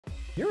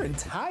Your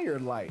entire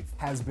life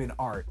has been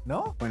art,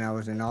 no? When I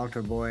was an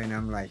altar boy and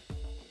I'm like,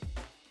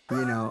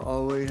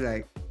 always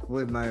like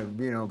with my,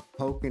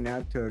 poking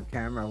out to a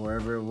camera,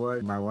 wherever it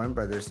was. My one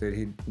brother said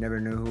he never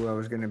knew who I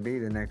was going to be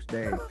the next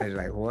day. I was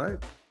like,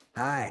 what?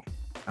 Hi,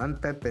 I'm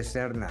Pepe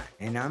Serna,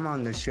 and I'm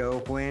on the show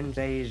When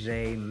Zay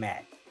Zay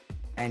Met.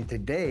 And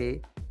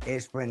today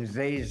is when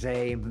Zay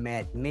Zay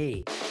met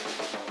me.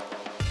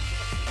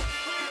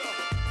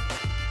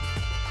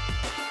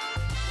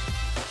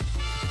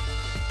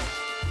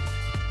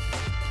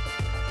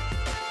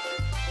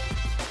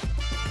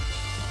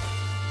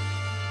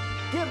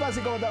 ¿Qué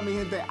pasa, cómo está, mi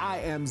gente? I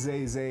am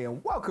Zay Zay,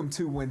 and welcome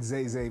to When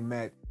Zay Zay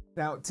Met.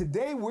 Now,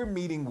 today we're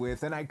meeting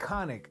with an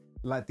iconic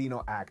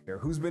Latino actor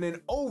who's been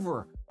in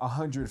over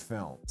 100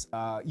 films.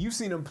 You've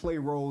seen him play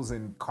roles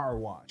in Car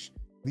Wash,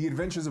 The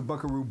Adventures of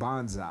Buckaroo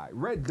Banzai,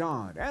 Red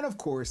Dawn, and of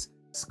course,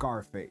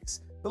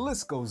 Scarface. The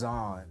list goes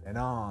on and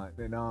on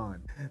and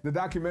on. The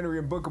documentary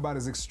and book about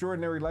his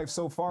extraordinary life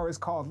so far is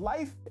called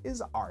Life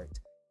is Art,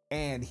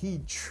 and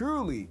he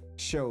truly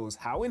shows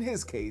how, in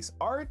his case,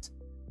 art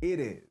it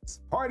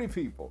is. Party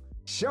people,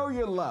 show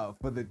your love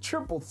for the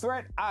triple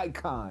threat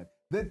icon,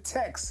 the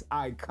Tex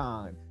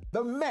icon,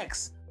 the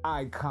Mex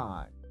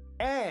icon,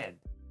 and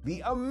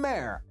the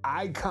Amer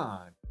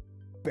icon,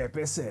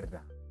 Pepe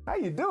Serna. How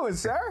you doing,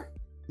 sir?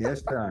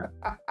 Yes, sir.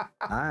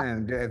 I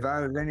am. If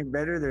I was any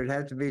better, there'd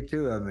have to be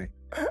two of me.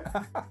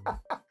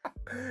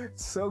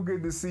 So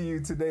good to see you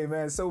today,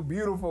 man. So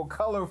beautiful,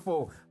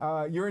 colorful.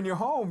 You're in your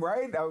home,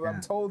 right? I'm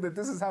told that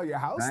this is how your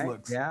house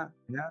looks. Yeah.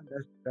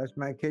 That's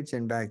my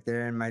kitchen back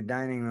there, and my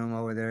dining room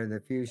over there, the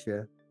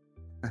fuchsia.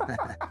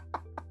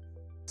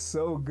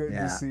 So good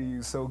to see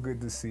you. So good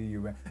to see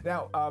you, man.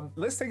 Now,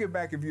 let's take it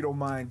back, if you don't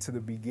mind, to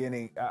the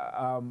beginning.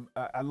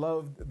 I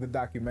love the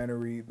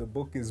documentary. The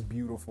book is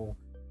beautiful.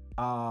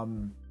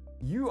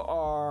 You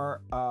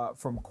are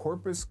from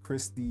Corpus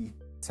Christi,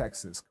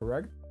 Texas,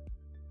 correct?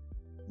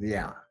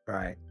 Yeah,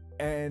 right.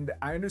 And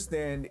I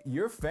understand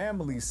your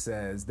family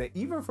says that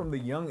even from the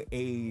young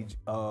age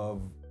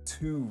of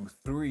 2,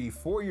 3,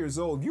 4 years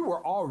old, you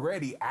were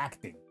already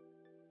acting.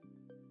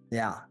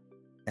 Yeah.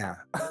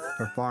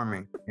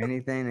 Performing.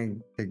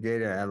 Anything to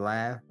get a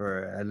laugh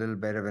or a little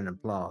bit of an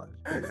applause.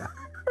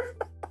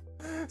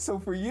 So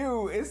for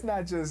you, it's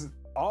not just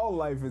all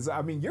life is,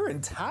 your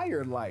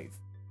entire life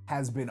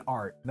has been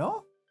art,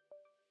 no?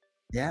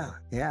 Yeah.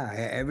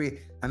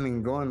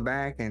 Going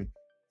back, and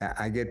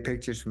I get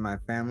pictures from my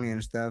family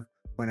and stuff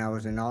when I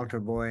was an altar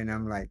boy, and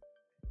I'm like,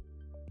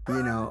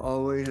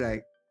 always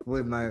like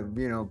with my,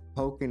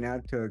 poking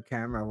out to a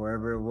camera,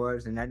 wherever it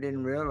was, and I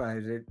didn't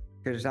realize it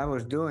because I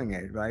was doing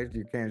it, right?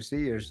 You can't see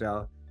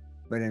yourself.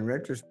 But in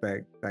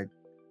retrospect, like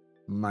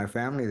my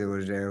family that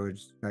was there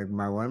was like,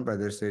 my one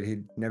brother said he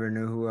never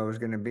knew who I was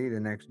going to be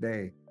the next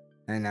day.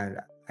 And I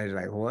was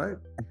like,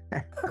 what?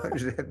 What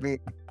does that mean?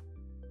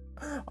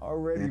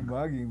 Already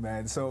bugging,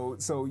 man. So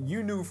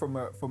you knew from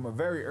a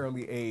very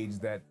early age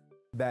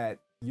that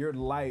your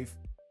life,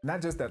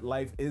 not just that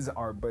life is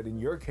art, but in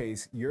your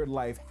case, your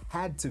life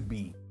had to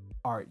be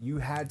art. You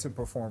had to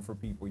perform for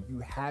people.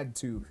 You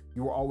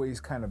were always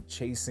kind of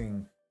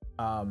chasing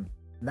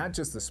not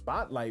just the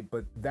spotlight,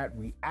 but that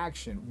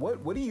reaction.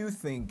 What do you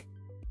think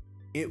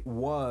it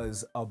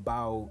was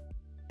about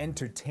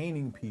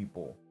entertaining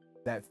people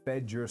that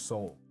fed your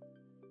soul?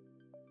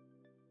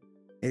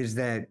 Is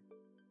that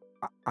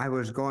I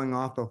was going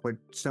off of what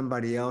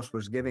somebody else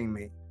was giving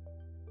me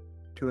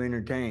to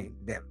entertain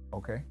them.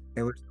 Okay.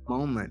 It was a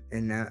moment,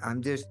 and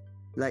I'm just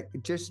like,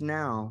 just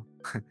now,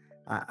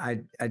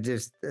 I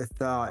just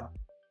thought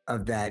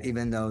of that,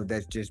 even though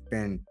that's just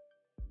been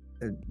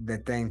the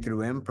thing through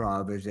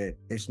improv, is that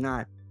it's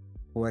not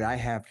what I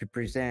have to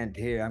present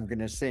here. I'm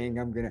gonna sing.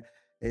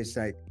 It's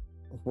like,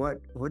 what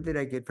did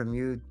I get from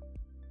you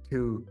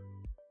to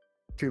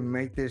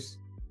make this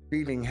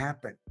feeling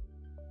happen?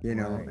 Right.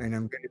 And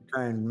I'm going to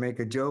try and make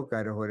a joke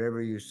out of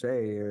whatever you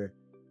say, or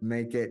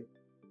make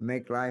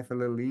life a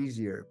little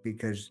easier,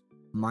 because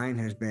mine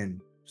has been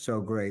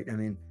so great.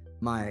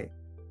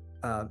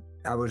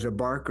 I was a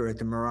barker at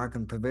the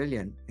Moroccan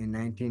Pavilion in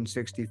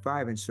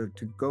 1965. And so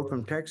to go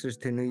from Texas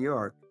to New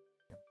York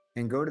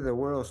and go to the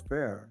World's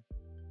Fair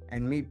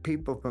and meet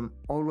people from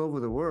all over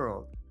the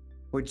world,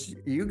 which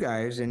you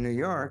guys in New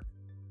York,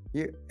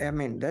 you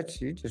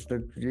just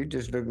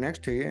look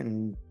next to you,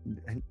 and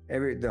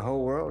the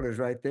whole world is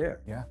right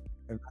there. Yeah.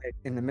 Right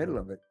in the middle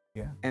of it.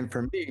 Yeah. And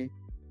for me,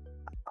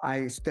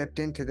 I stepped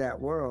into that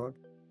world,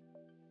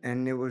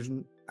 and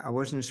I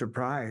wasn't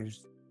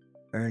surprised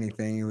or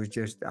anything. It was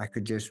just, I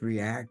could just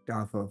react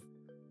off of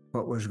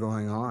what was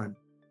going on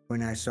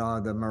when I saw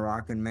the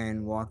Moroccan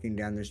men walking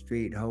down the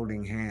street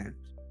holding hands.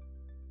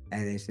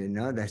 And they said,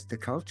 no, that's the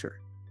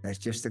culture. That's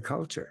just the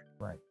culture.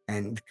 Right.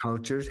 And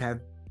cultures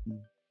have,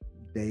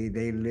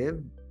 they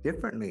live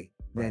differently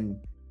than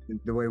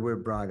the way we're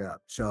brought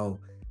up. So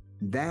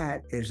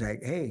that is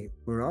like, hey,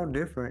 we're all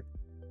different.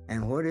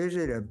 And what is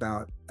it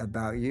about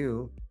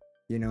you,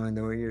 and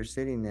the way you're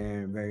sitting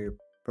there, very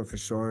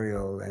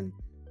professorial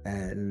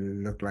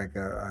and look like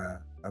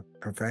a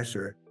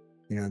professor,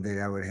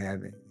 that I would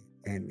have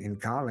in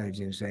college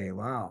and say,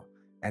 wow.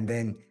 And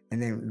then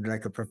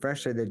like a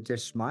professor that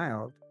just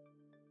smiled,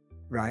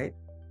 right?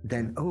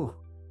 Then, oh,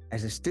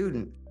 as a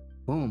student,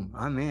 boom,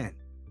 I'm in.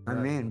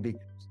 I'm Right. in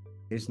because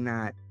it's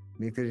not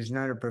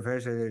a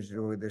professor that's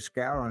with a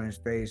scowl on his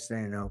face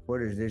saying, oh,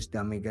 what is this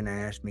dummy gonna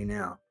ask me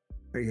now?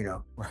 Or,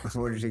 Right.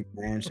 what is he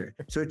gonna answer?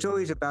 So it's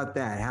always about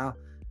that.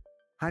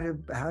 How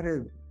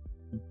to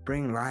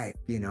bring life,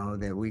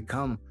 that we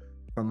come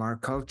from our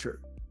culture,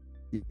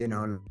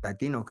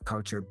 Latino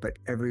culture, but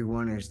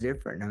everyone is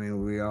different. I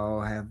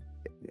mean,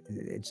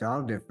 it's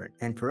all different.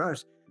 And for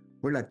us,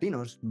 we're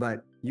Latinos,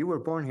 but you were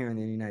born here in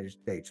the United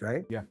States,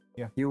 right? Yeah.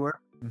 Yeah. You were?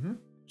 Mm-hmm.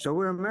 So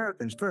we're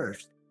Americans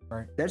first.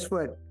 Right. That's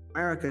what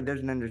America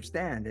doesn't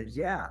understand is,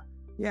 yeah,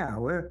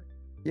 we're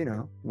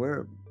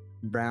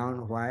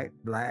brown, white,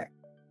 black,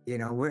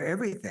 we're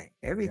everything.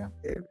 Yeah.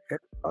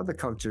 All the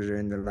cultures are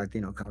in the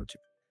Latino culture.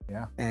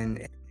 Yeah.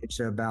 And it's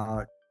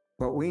about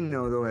what we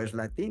know though as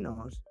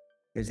Latinos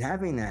is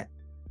having that,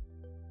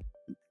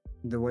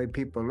 the way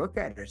people look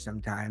at us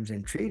sometimes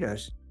and treat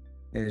us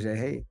is that,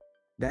 hey,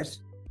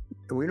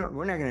 we're not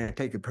going to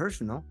take it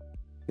personal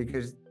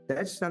because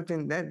that's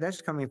something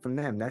that's coming from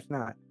them.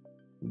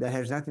 That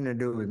has nothing to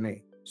do with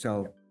me.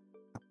 So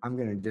I'm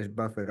going to just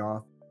buff it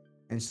off.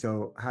 And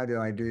so how do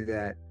I do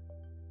that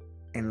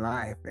in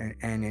life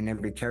and in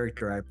every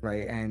character I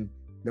play and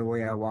the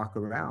way I walk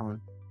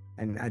around?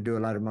 And I do a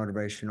lot of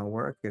motivational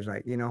work is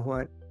like, you know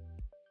what?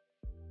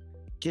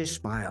 Just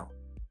smile,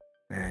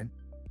 man.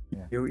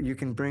 Yeah. You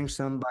can bring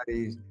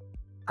somebody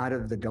out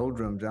of the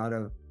doldrums,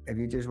 if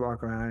you just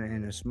walk around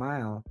in a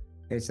smile,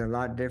 it's a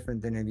lot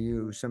different than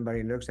if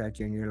somebody looks at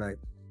you and you're like,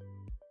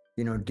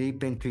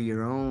 deep into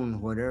your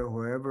own,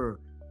 wherever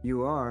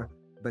you are,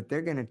 but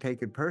they're going to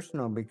take it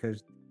personal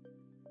because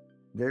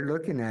they're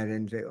looking at it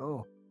and say,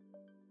 oh,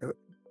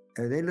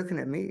 are they looking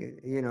at me?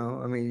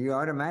 I mean, you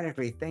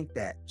automatically think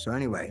that. So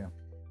anyway,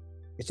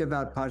 it's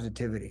about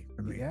positivity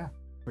for me. Yeah,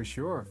 for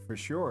sure. For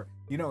sure.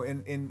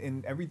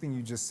 In everything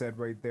you just said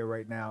right there,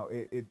 right now,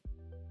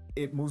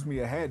 it moves me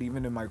ahead,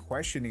 even in my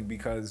questioning,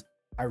 because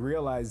I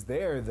realized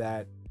there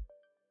that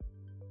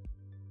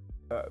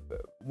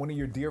one of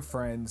your dear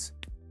friends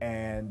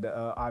and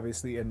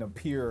obviously a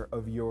peer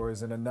of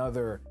yours and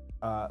another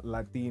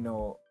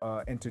Latino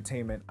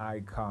entertainment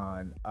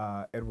icon,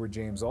 Edward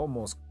James,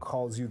 almost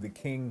calls you the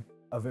king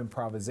of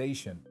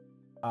improvisation,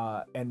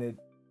 and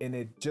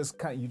you just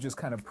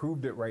kind of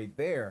proved it right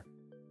there.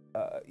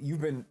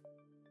 You've been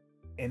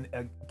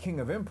a king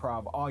of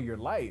improv all your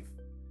life.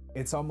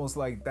 It's almost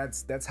like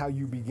that's how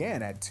you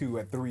began at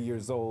 3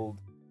 years old,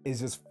 is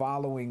just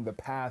following the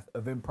path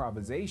of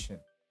improvisation,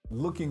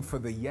 looking for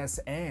the yes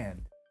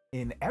and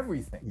in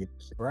everything,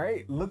 Yes.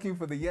 right? Looking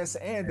for the yes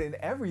and in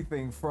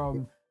everything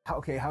from,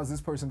 okay, how's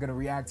this person going to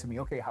react to me?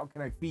 Okay, how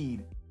can I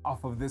feed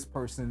off of this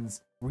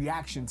person's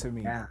reaction to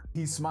me? Yeah.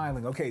 He's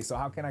smiling. Okay, so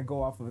how can I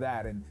go off of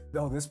that? And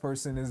this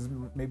person is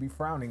maybe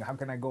frowning. How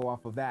can I go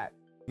off of that?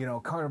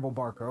 Carnival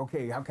barker.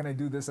 Okay, how can I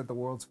do this at the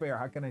World's Fair?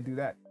 How can I do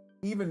that?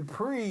 Even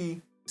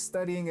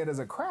studying it as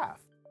a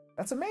craft.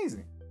 That's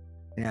amazing.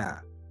 Yeah.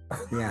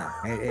 Yeah,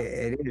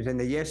 it is. And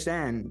the yes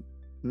and,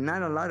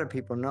 not a lot of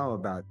people know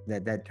about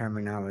that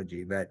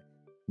terminology, but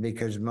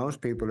because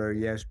most people are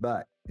yes,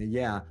 but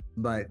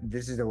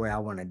this is the way I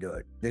want to do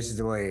it. This is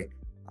the way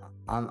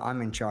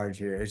I'm in charge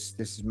here. This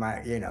is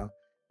my,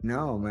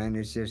 no, man,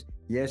 it's just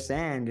yes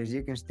and is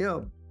you can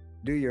still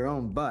do your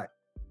own but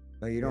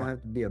you don't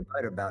have to be a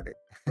butt about it.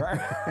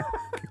 Right.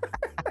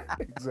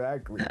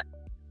 Exactly.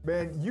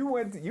 Man, you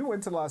went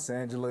to Los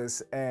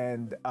Angeles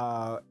and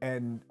I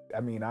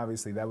mean,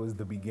 obviously that was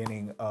the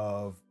beginning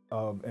of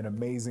an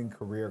amazing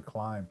career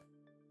climb.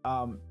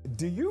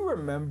 Do you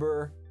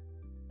remember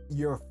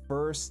your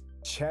first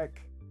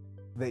check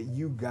that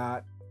you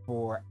got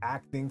for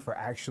acting, for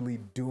actually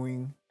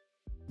doing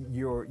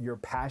your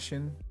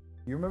passion?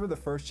 You remember the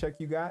first check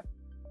you got?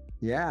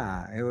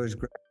 Yeah, it was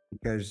great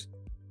because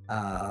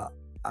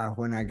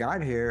when I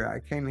got here, I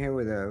came here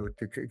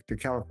to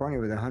California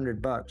with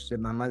 $100 that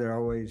my mother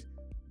always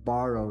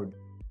borrowed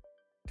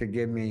to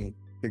give me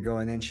to go,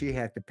 and then she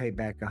had to pay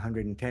back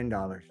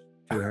 $110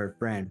 to her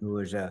friend who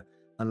was a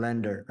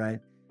lender, right?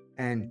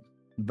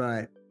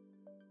 But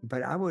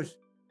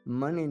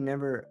money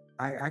never.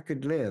 I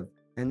could live,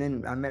 and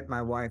then I met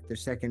my wife the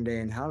second day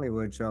in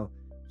Hollywood. So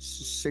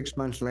 6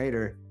 months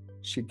later,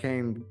 she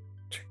came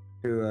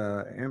to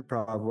an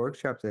improv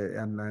workshop,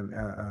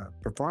 that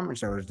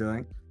performance I was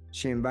doing.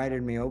 She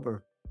invited me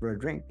over for a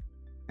drink,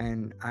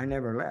 and I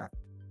never left.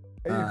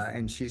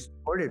 And she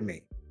supported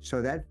me.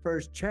 So that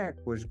first check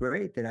was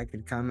great that I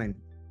could come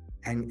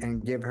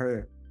and give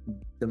her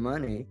the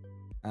money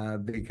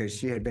because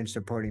she had been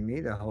supporting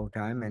me the whole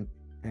time,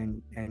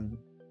 and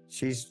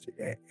she's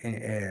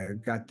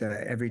got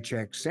every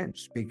check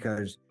since,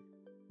 because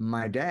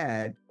my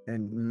dad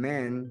and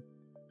men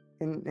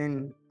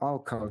in all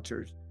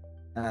cultures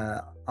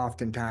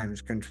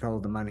oftentimes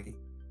control the money.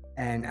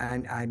 And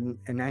I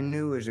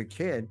knew as a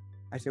kid,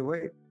 I said,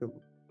 wait,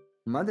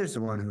 mother's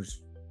the one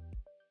who's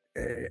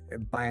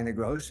buying the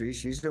groceries.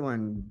 She's the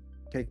one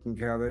taking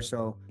care of us.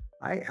 So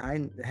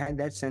I had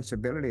that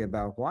sensibility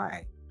about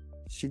why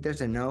she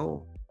doesn't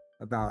know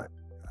about,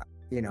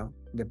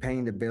 the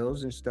paying the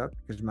bills and stuff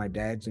because my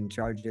dad's in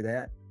charge of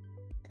that,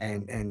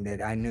 and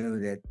that I knew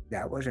that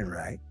that wasn't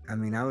right. I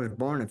mean, I was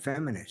born a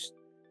feminist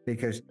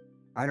because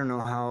I don't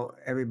know how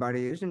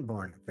everybody isn't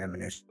born a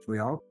feminist. We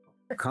all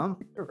come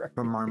Right.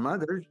 from our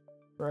mothers,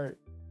 Right.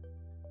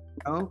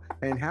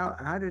 and how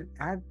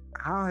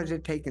has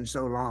it taken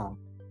so long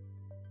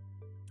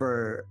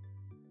for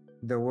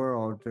the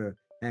world to,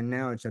 and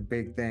now it's a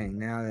big thing.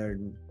 Now they're,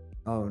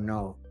 oh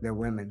no, they're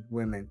women,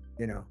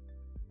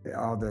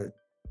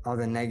 all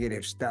the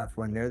negative stuff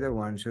when they're the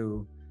ones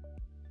who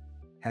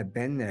have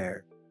been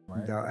there,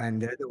 Right.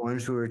 and they're the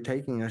ones who are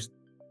taking us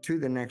to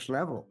the next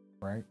level.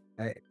 Right.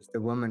 It's the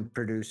women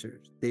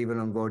producers, Diva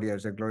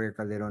Longoria's, Gloria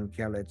Calderon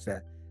Kellett's,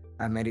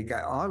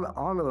 America,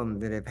 all of them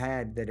that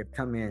have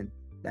come in.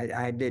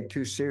 I did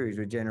 2 series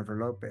with Jennifer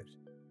Lopez,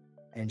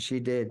 and she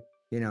did,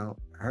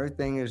 her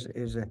thing is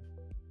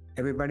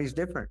everybody's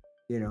different,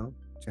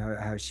 so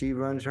how she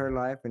runs her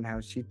life and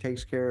how she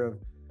takes care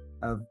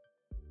of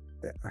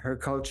her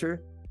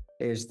culture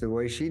is the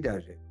way she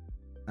does it.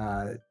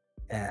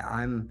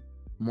 I'm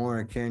more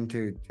akin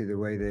to the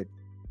way that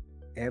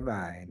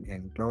Eva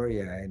and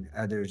Gloria and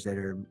others that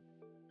are,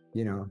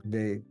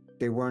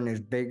 they weren't as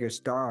big a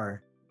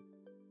star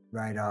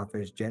right off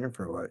as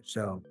Jennifer was.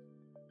 So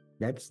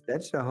that's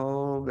the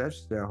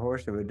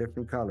horse of a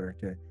different color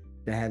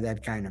to have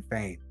that kind of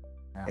fame.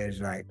 Yeah. It's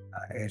like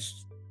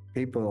it's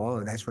people.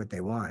 Oh, that's what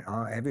they want.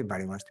 Oh,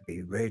 everybody wants to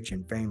be rich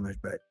and famous,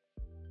 but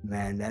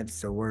man,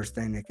 that's the worst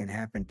thing that can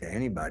happen to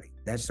anybody.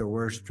 That's the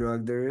worst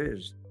drug there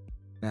is,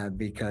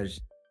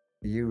 because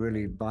you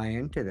really buy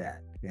into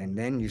that, and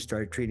then you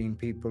start treating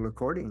people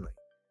accordingly.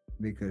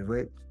 Because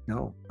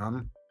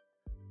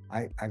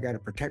I got to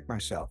protect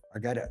myself. I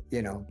got to,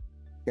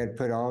 got to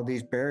put all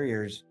these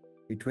barriers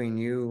between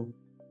you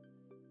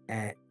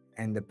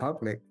and the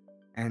public,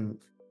 and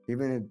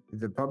even if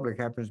the public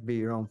happens to be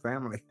your own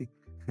family,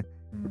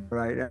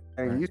 right?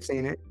 I mean, you've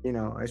seen it,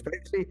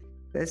 especially.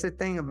 That's the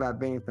thing about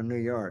being from New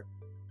York,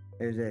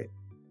 is that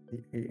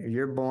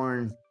you're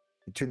born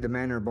to the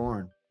men are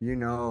born. You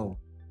know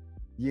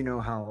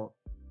how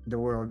the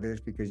world is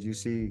because you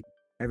see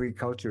every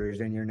culture is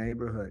in your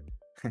neighborhood,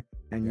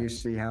 and you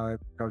see how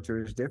every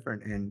culture is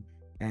different.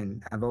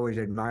 And I've always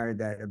admired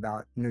that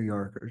about New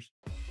Yorkers.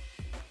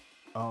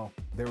 Oh,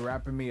 they're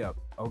wrapping me up.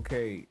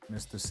 Okay,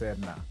 Mr.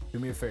 Serna, do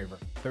me a favor,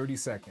 30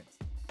 seconds.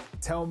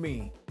 Tell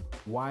me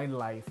why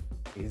life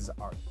is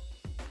art.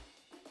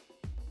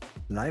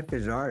 Life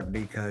is art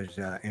because,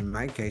 in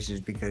my case,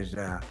 is because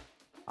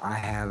I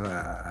have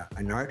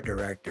an art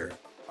director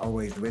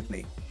always with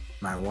me,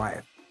 my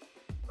wife,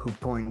 who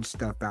points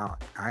stuff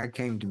out. I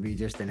came to be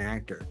just an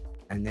actor,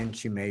 and then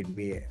she made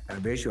me a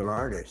visual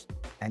artist,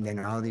 and then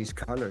all these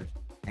colors.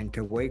 And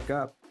to wake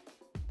up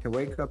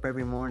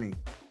every morning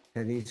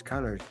to these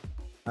colors,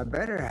 I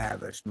better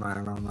have a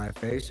smile on my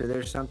face or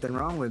there's something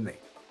wrong with me,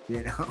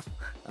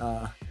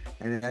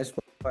 and that's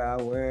why I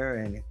wear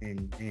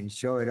and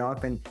show it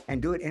off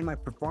and do it in my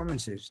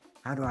performances.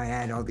 How do I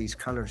add all these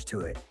colors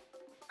to it?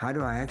 How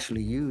do I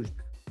actually use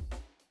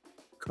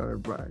color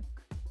black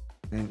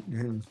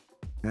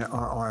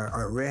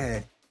or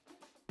red?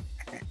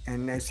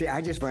 And see,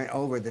 I just went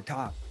over the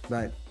top,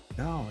 but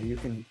no,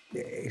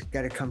 it's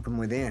got to come from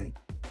within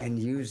and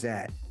use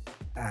that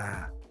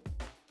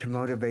to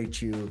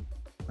motivate you.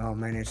 Oh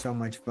man, it's so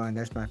much fun.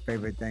 That's my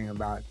favorite thing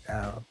about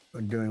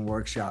doing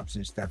workshops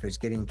and stuff, is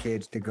getting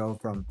kids to go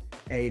from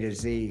A to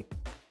Z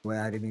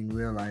without even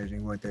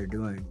realizing what they're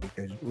doing,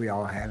 because we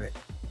all have it.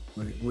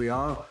 We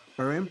all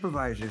are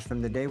improvisers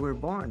from the day we're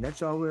born.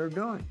 That's all we're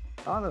doing.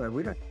 All of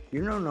it.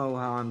 You don't know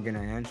how I'm going to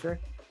answer.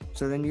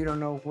 So then you don't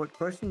know what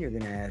question you're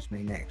going to ask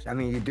me next. I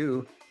mean, you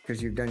do,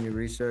 because you've done your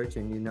research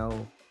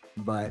and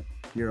but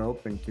you're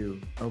open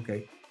to,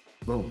 okay,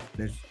 boom,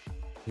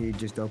 he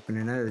just opened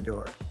another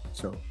door.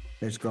 So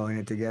let's go in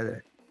it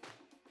together.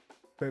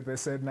 Pepe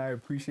Serna, I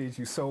appreciate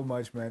you so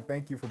much, man.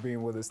 Thank you for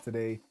being with us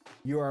today.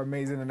 You are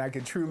amazing, and I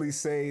can truly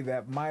say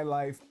that my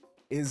life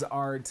is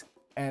art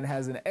and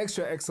has an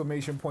extra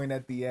exclamation point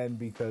at the end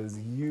because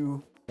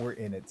you were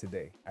in it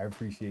today. I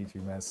appreciate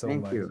you, man, so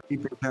much. Thank you.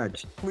 Keep in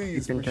touch.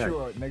 Please, for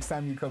sure. Next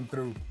time you come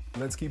through,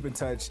 let's keep in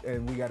touch,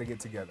 and we got to get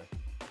together.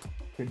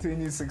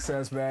 Continued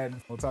success,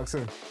 man. We'll talk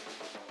soon.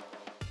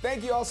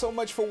 Thank you all so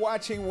much for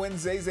watching When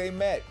Zay Zay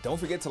Met. Don't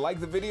forget to like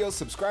the video,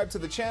 subscribe to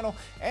the channel,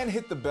 and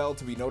hit the bell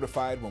to be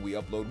notified when we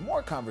upload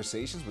more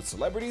conversations with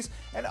celebrities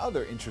and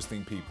other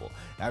interesting people.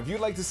 Now, if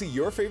you'd like to see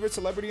your favorite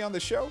celebrity on the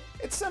show,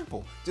 it's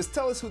simple. Just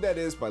tell us who that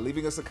is by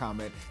leaving us a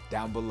comment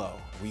down below.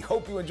 We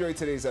hope you enjoyed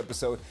today's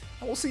episode,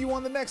 and we'll see you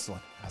on the next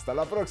one. Hasta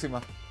la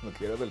próxima. Lo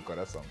quiero del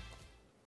corazón.